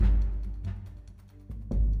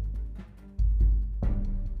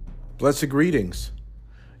Blessed greetings.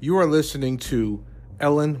 You are listening to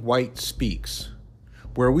Ellen White Speaks,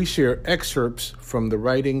 where we share excerpts from the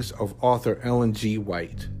writings of author Ellen G.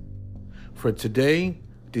 White. For today,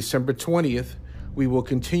 December 20th, we will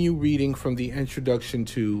continue reading from the introduction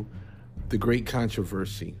to The Great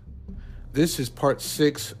Controversy. This is part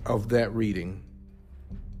 6 of that reading.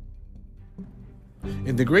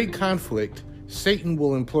 In the great conflict, Satan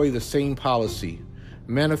will employ the same policy,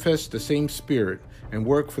 manifest the same spirit, and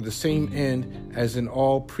work for the same end as in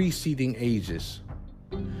all preceding ages.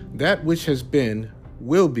 That which has been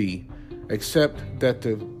will be, except that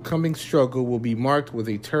the coming struggle will be marked with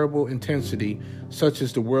a terrible intensity such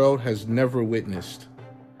as the world has never witnessed.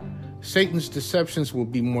 Satan's deceptions will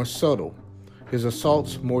be more subtle, his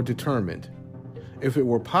assaults more determined. If it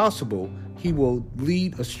were possible, he will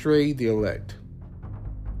lead astray the elect.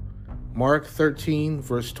 Mark 13,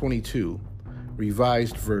 verse 22,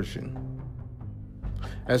 Revised Version.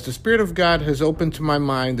 As the Spirit of God has opened to my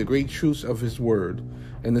mind the great truths of His Word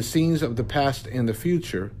and the scenes of the past and the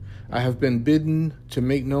future, I have been bidden to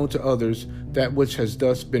make known to others that which has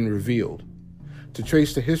thus been revealed, to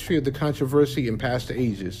trace the history of the controversy in past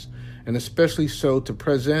ages, and especially so to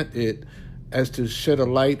present it as to shed a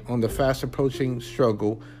light on the fast approaching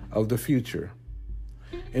struggle of the future.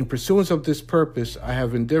 In pursuance of this purpose, I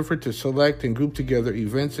have endeavored to select and group together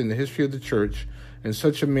events in the history of the Church in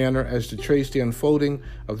such a manner as to trace the unfolding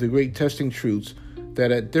of the great testing truths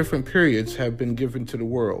that at different periods have been given to the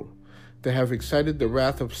world, that have excited the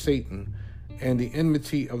wrath of Satan and the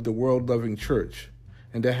enmity of the world-loving Church,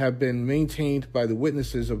 and that have been maintained by the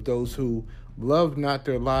witnesses of those who loved not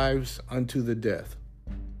their lives unto the death.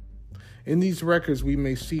 In these records we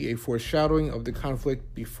may see a foreshadowing of the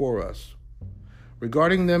conflict before us.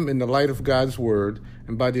 Regarding them in the light of God's Word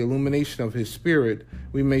and by the illumination of His Spirit,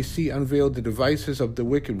 we may see unveiled the devices of the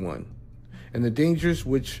wicked one and the dangers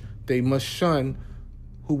which they must shun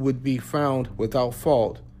who would be found without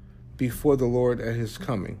fault before the Lord at His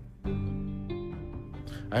coming.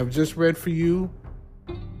 I have just read for you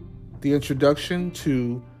the introduction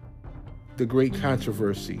to The Great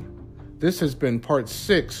Controversy. This has been part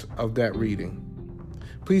 6 of that reading.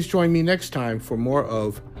 Please join me next time for more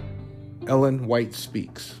of Ellen White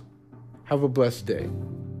Speaks. Have a blessed day.